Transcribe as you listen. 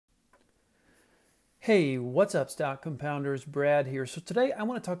Hey, what's up, stock compounders? Brad here. So today I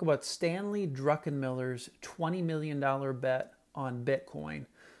want to talk about Stanley Druckenmiller's $20 million bet on Bitcoin.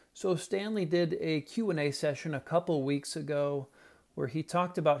 So Stanley did a Q&A session a couple weeks ago where he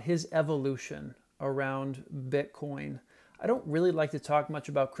talked about his evolution around Bitcoin. I don't really like to talk much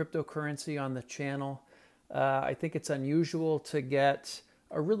about cryptocurrency on the channel. I think it's unusual to get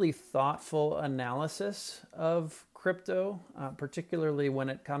a really thoughtful analysis of crypto, particularly when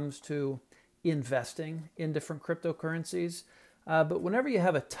it comes to investing in different cryptocurrencies. But whenever you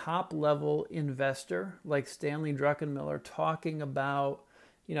have a top level investor like Stanley Druckenmiller talking about,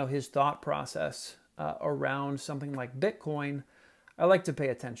 his thought process around something like Bitcoin, I like to pay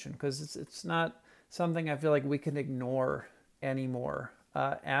attention because it's not something I feel like we can ignore anymore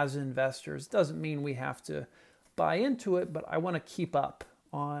as investors. It doesn't mean we have to buy into it, but I want to keep up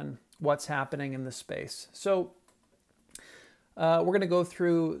on what's happening in the space. So we're going to go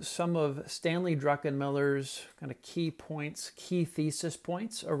through some of Stanley Druckenmiller's kind of key points, key thesis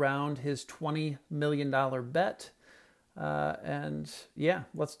points around his $20 million bet. And yeah,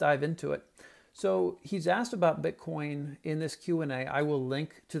 let's dive into it. So he's asked about Bitcoin in this Q&A. I will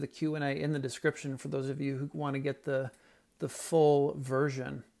link to the Q&A in the description for those of you who want to get the full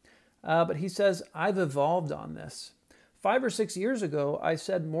version. But he says, I've evolved on this. 5 or 6 years ago, I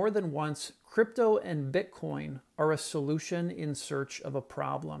said more than once, crypto and Bitcoin are a solution in search of a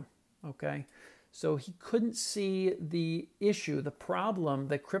problem, okay? So he couldn't see the issue, the problem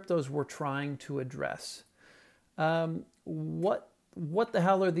that cryptos were trying to address. What the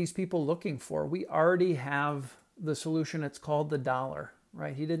hell are these people looking for? We already have the solution. It's called the dollar,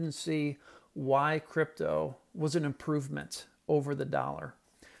 right? He didn't see why crypto was an improvement over the dollar.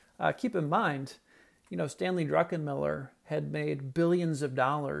 Keep in mind, Stanley Druckenmiller had made billions of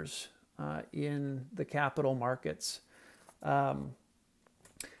dollars in the capital markets. Right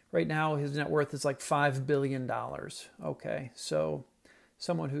now, his net worth is like $5 billion. Okay, so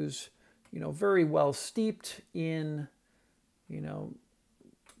someone who's, very well steeped in,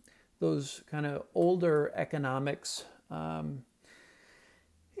 those kind of older economics.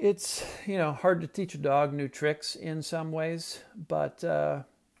 It's, hard to teach a dog new tricks in some ways, but,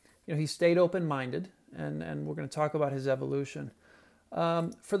 he stayed open-minded, and we're going to talk about his evolution.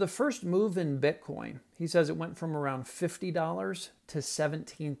 For the first move in Bitcoin, he says it went from around $50 to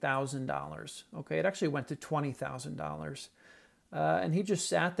 $17,000. Okay, it actually went to $20,000. And he just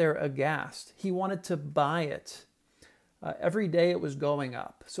sat there aghast. He wanted to buy it. Every day it was going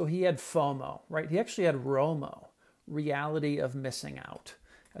up. So he had FOMO, right? He actually had ROMO, reality of missing out,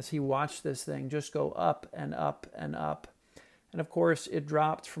 as he watched this thing just go up and up and up. And of course, it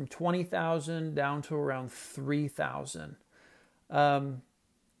dropped from 20,000 down to around 3,000. And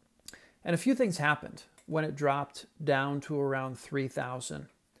a few things happened when it dropped down to around 3,000.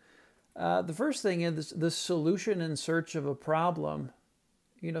 The first thing is the solution in search of a problem.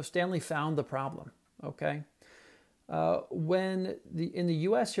 Stanley found the problem, okay? In the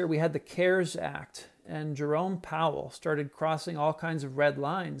U.S. here, we had the CARES Act, and Jerome Powell started crossing all kinds of red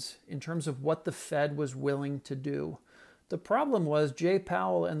lines in terms of what the Fed was willing to do. The problem was Jay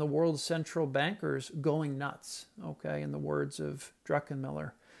Powell and the world's central bankers going nuts, okay, in the words of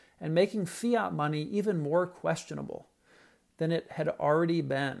Druckenmiller, and making fiat money even more questionable than it had already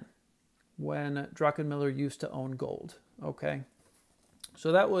been when Druckenmiller used to own gold, okay?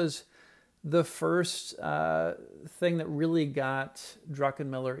 So that was the first thing that really got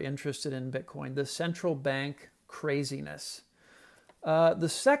Druckenmiller interested in Bitcoin, the central bank craziness. The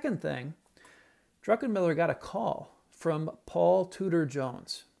second thing, Druckenmiller got a call from Paul Tudor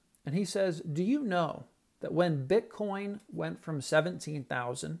Jones. And he says, do you know that when Bitcoin went from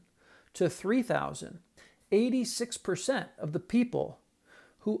 17,000 to 3,000, 86% of the people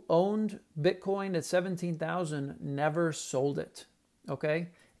who owned Bitcoin at 17,000 never sold it, okay?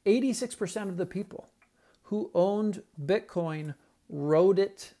 86% of the people who owned Bitcoin rode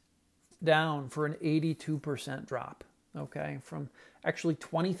it down for an 82% drop, okay? From actually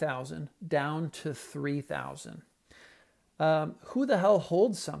 20,000 down to 3,000. Who the hell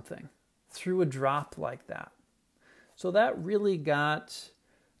holds something through a drop like that? So that really got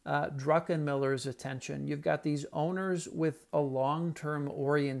Druckenmiller's attention. You've got these owners with a long-term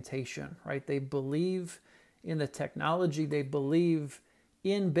orientation, right? They believe in the technology. They believe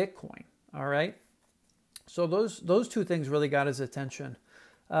in Bitcoin, all right? So those two things really got his attention.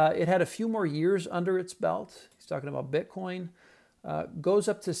 It had a few more years under its belt. He's talking about Bitcoin. Goes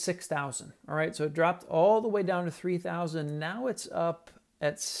up to 6,000. All right, so it dropped all the way down to 3,000. Now it's up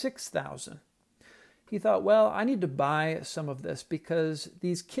at 6,000. He thought, well, I need to buy some of this because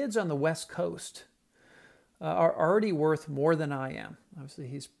these kids on the West Coast, are already worth more than I am. Obviously,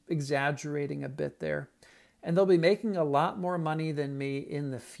 he's exaggerating a bit there. And they'll be making a lot more money than me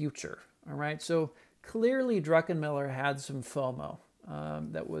in the future. All right, so clearly Druckenmiller had some FOMO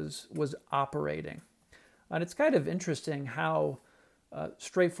that was operating. And it's kind of interesting how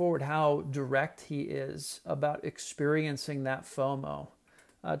straightforward, how direct he is about experiencing that FOMO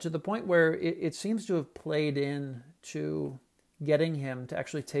to the point where it seems to have played in to getting him to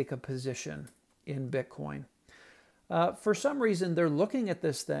actually take a position in Bitcoin. For some reason, they're looking at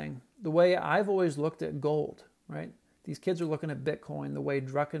this thing the way I've always looked at gold, right? These kids are looking at Bitcoin the way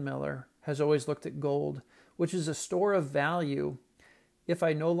Druckenmiller has always looked at gold, which is a store of value if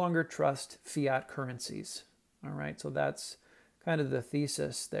I no longer trust fiat currencies. All right, so that's kind of the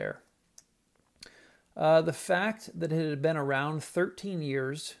thesis there. The fact that it had been around 13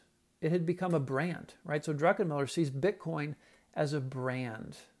 years, it had become a brand, right? So Druckenmiller sees Bitcoin as a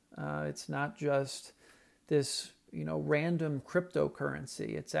brand. It's not just this, random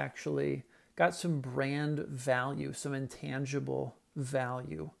cryptocurrency. It's actually got some brand value, some intangible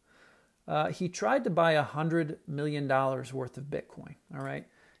value. He tried to buy $100 million worth of Bitcoin, all right?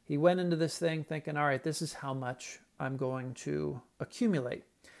 He went into this thing thinking, all right, this is how much I'm going to accumulate.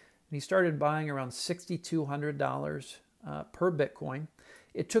 And he started buying around $6,200 per Bitcoin.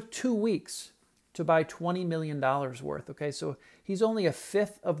 It took 2 weeks to buy $20 million worth, okay? So he's only a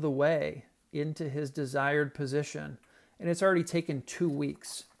fifth of the way into his desired position, and it's already taken 2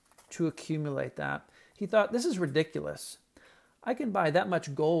 weeks to accumulate that. He thought, this is ridiculous. I can buy that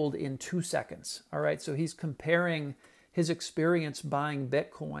much gold in 2 seconds, all right? So he's comparing his experience buying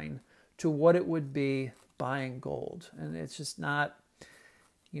Bitcoin to what it would be buying gold. And it's just not,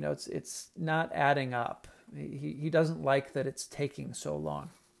 it's not adding up. He doesn't like that it's taking so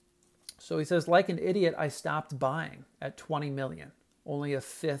long. So he says, like an idiot, I stopped buying at 20 million, only a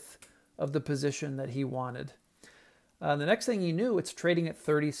fifth of the position that he wanted. The next thing you knew, it's trading at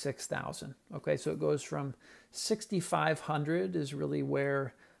 36,000. Okay, so it goes from 6,500 is really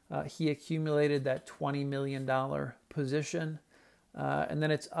where he accumulated that $20 million position. And then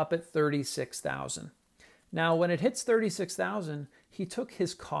it's up at 36,000. Now, when it hits 36,000, he took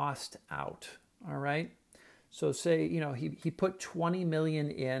his cost out, all right? So say, he put 20 million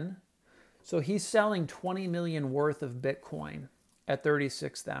in. So he's selling 20 million worth of Bitcoin at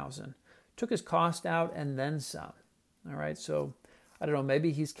 36,000. Took his cost out and then some, all right? So I don't know,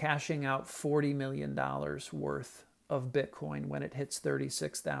 maybe he's cashing out $40 million worth of Bitcoin when it hits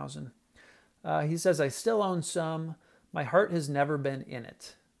 36,000. He says, I still own some. My heart has never been in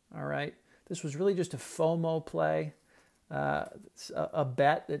it, all right? This was really just a FOMO play, a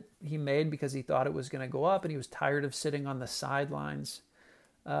bet that he made because he thought it was going to go up and he was tired of sitting on the sidelines.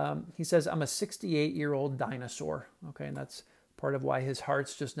 He says, I'm a 68-year-old dinosaur, okay? And that's part of why his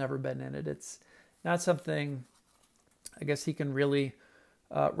heart's just never been in it. It's not something, I guess, he can really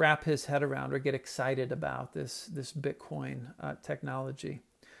wrap his head around or get excited about, this Bitcoin technology.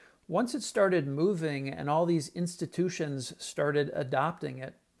 Once it started moving and all these institutions started adopting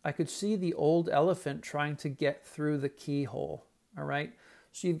it, I could see the old elephant trying to get through the keyhole, all right?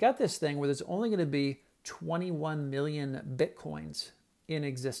 So you've got this thing where there's only going to be 21 million Bitcoins in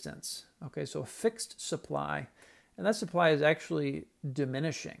existence, okay? So a fixed supply, and that supply is actually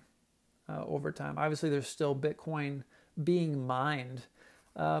diminishing over time. Obviously, there's still Bitcoin being mined,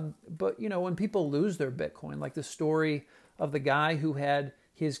 but, when people lose their Bitcoin, like the story of the guy who had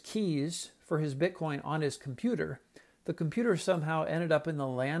his keys for his Bitcoin on his computer, the computer somehow ended up in the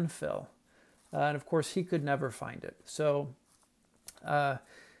landfill. And of course, he could never find it. So,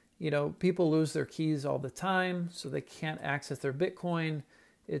 people lose their keys all the time, so they can't access their Bitcoin.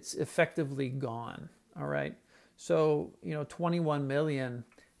 It's effectively gone, all right? So, 21 million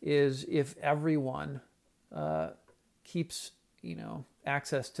is if everyone keeps,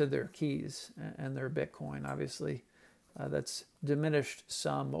 access to their keys and their Bitcoin. Obviously, that's diminished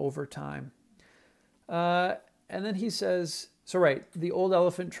some over time. And then he says, so right, the old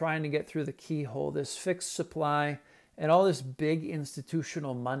elephant trying to get through the keyhole, this fixed supply and all this big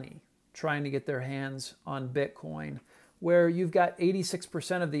institutional money trying to get their hands on Bitcoin, where you've got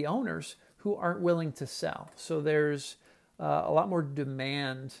 86% of the owners who aren't willing to sell. So there's a lot more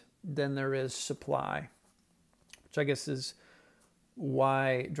demand than there is supply, which I guess is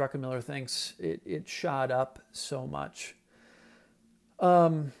why Druckenmiller thinks it shot up so much.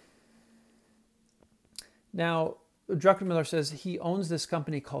 Now, Druckenmiller says he owns this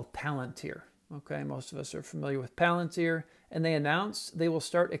company called Palantir. Okay, most of us are familiar with Palantir, and they announced they will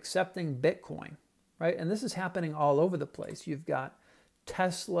start accepting Bitcoin, right? And this is happening all over the place. You've got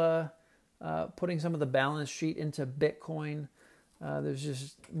Tesla putting some of the balance sheet into Bitcoin. There's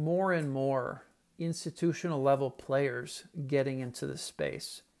just more and more, institutional level players getting into the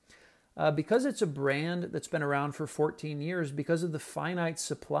space. Because it's a brand that's been around for 14 years, because of the finite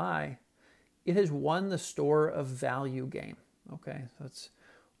supply, it has won the store of value game. Okay, that's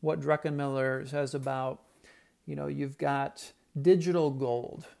what Druckenmiller says about, you've got digital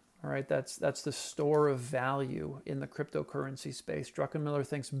gold. All right, that's the store of value in the cryptocurrency space. Druckenmiller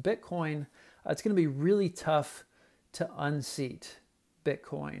thinks Bitcoin, it's going to be really tough to unseat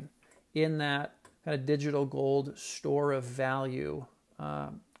Bitcoin in that kind of digital gold store of value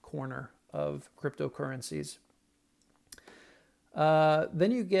corner of cryptocurrencies.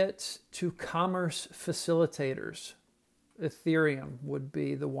 Then you get to commerce facilitators. Ethereum would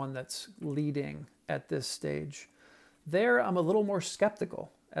be the one that's leading at this stage. There, I'm a little more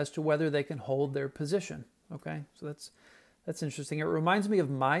skeptical as to whether they can hold their position. Okay, so that's interesting. It reminds me of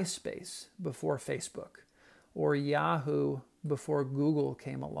MySpace before Facebook, or Yahoo before Google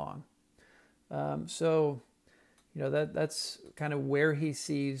came along. That's kind of where he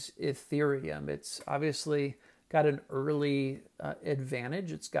sees Ethereum. It's obviously got an early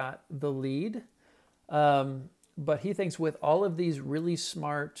advantage. It's got the lead. But he thinks with all of these really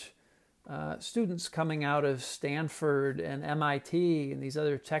smart students coming out of Stanford and MIT and these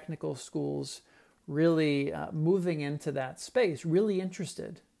other technical schools really moving into that space, really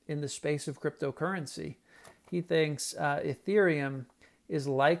interested in the space of cryptocurrency, he thinks Ethereum is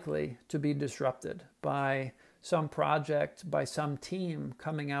likely to be disrupted by some project, by some team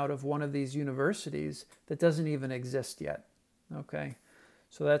coming out of one of these universities that doesn't even exist yet. Okay,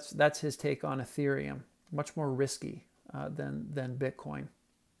 so that's his take on Ethereum. Much more risky than Bitcoin.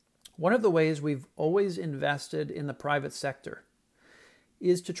 One of the ways we've always invested in the private sector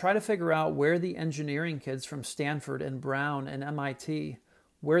is to try to figure out where the engineering kids from Stanford and Brown and MIT,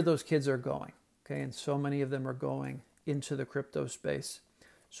 where those kids are going. Okay, and so many of them are going into the crypto space.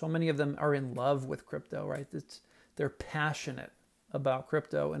 So many of them are in love with crypto, right? They're passionate about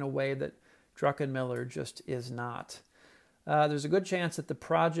crypto in a way that Druckenmiller just is not. There's a good chance that the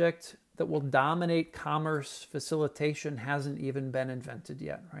project that will dominate commerce facilitation hasn't even been invented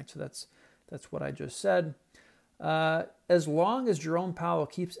yet, right? So that's what I just said. As long as Jerome Powell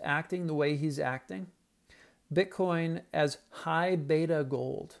keeps acting the way he's acting, Bitcoin as high beta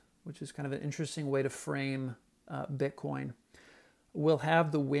gold, which is kind of an interesting way to frame Bitcoin, will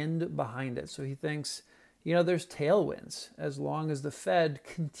have the wind behind it. So he thinks, there's tailwinds as long as the Fed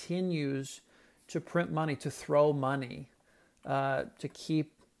continues to print money, to throw money, to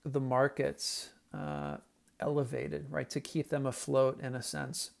keep the markets elevated, right? To keep them afloat in a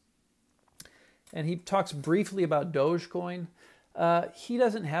sense. And he talks briefly about Dogecoin. He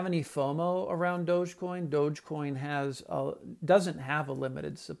doesn't have any FOMO around Dogecoin. Dogecoin doesn't have a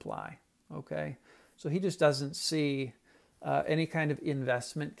limited supply, okay? So he just doesn't see any kind of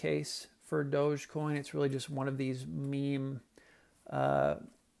investment case for Dogecoin. It's really just one of these meme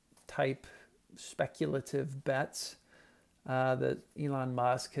type speculative bets that Elon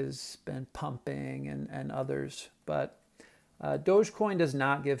Musk has been pumping and others. But Dogecoin does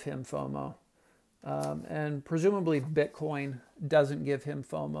not give him FOMO. And presumably Bitcoin doesn't give him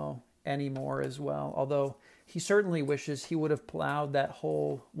FOMO anymore as well. Although he certainly wishes he would have plowed that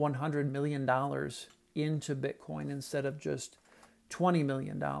whole $100 million into Bitcoin instead of just $20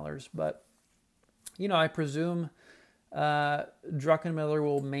 million. But, I presume Druckenmiller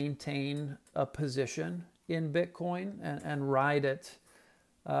will maintain a position in Bitcoin and ride it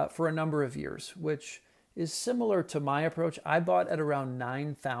for a number of years, which is similar to my approach. I bought at around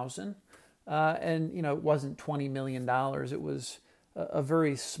 9,000 and, it wasn't $20 million. It was a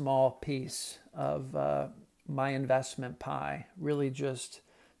very small piece of my investment pie, really just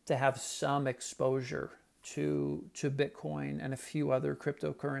to have some exposure to Bitcoin and a few other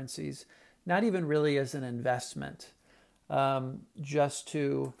cryptocurrencies, not even really as an investment, just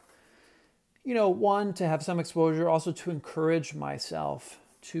to, one, to have some exposure, also to encourage myself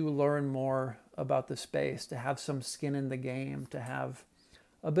to learn more about the space, to have some skin in the game, to have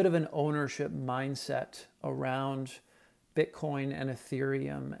a bit of an ownership mindset around Bitcoin and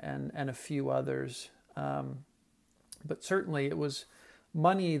Ethereum and a few others. But certainly it was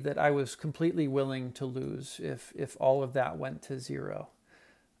money that I was completely willing to lose if all of that went to zero.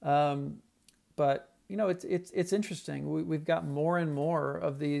 But it's interesting. We've got more and more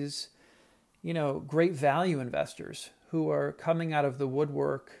of these, great value investors who are coming out of the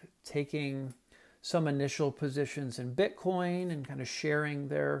woodwork, taking some initial positions in Bitcoin and kind of sharing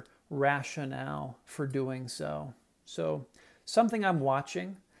their rationale for doing so. So something I'm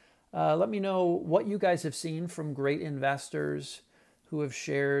watching. Let me know what you guys have seen from great investors who have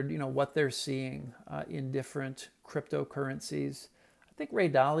shared, what they're seeing in different cryptocurrencies. I think Ray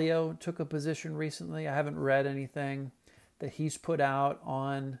Dalio took a position recently. I haven't read anything that he's put out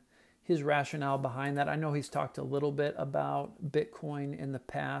on his rationale behind that. I know he's talked a little bit about Bitcoin in the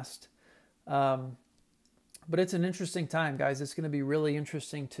past. But it's an interesting time, guys. It's going to be really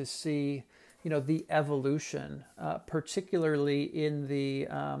interesting to see, the evolution, particularly in the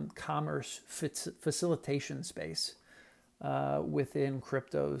commerce facilitation space within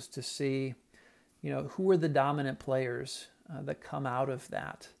cryptos, to see, who are the dominant players that come out of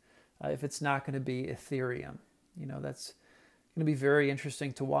that. If it's not going to be Ethereum, that's going to be very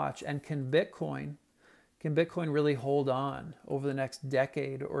interesting to watch. And can Bitcoin really hold on over the next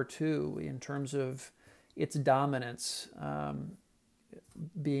decade or two in terms of its dominance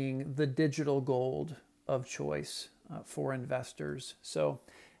being the digital gold of choice for investors? So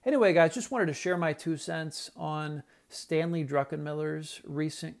anyway, guys, just wanted to share my 2 cents on Stanley Druckenmiller's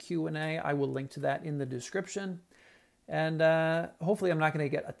recent Q&A. I will link to that in the description. And hopefully I'm not going to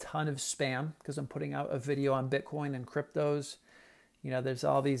get a ton of spam because I'm putting out a video on Bitcoin and cryptos. There's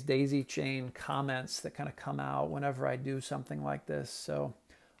all these daisy chain comments that kind of come out whenever I do something like this. So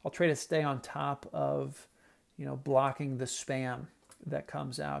I'll try to stay on top of, blocking the spam that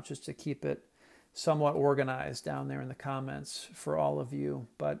comes out, just to keep it somewhat organized down there in the comments for all of you.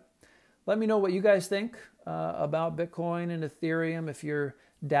 But let me know what you guys think about Bitcoin and Ethereum, if you're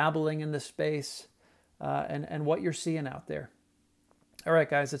dabbling in the space, and what you're seeing out there. All right,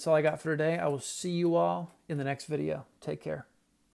 guys, that's all I got for today. I will see you all in the next video. Take care.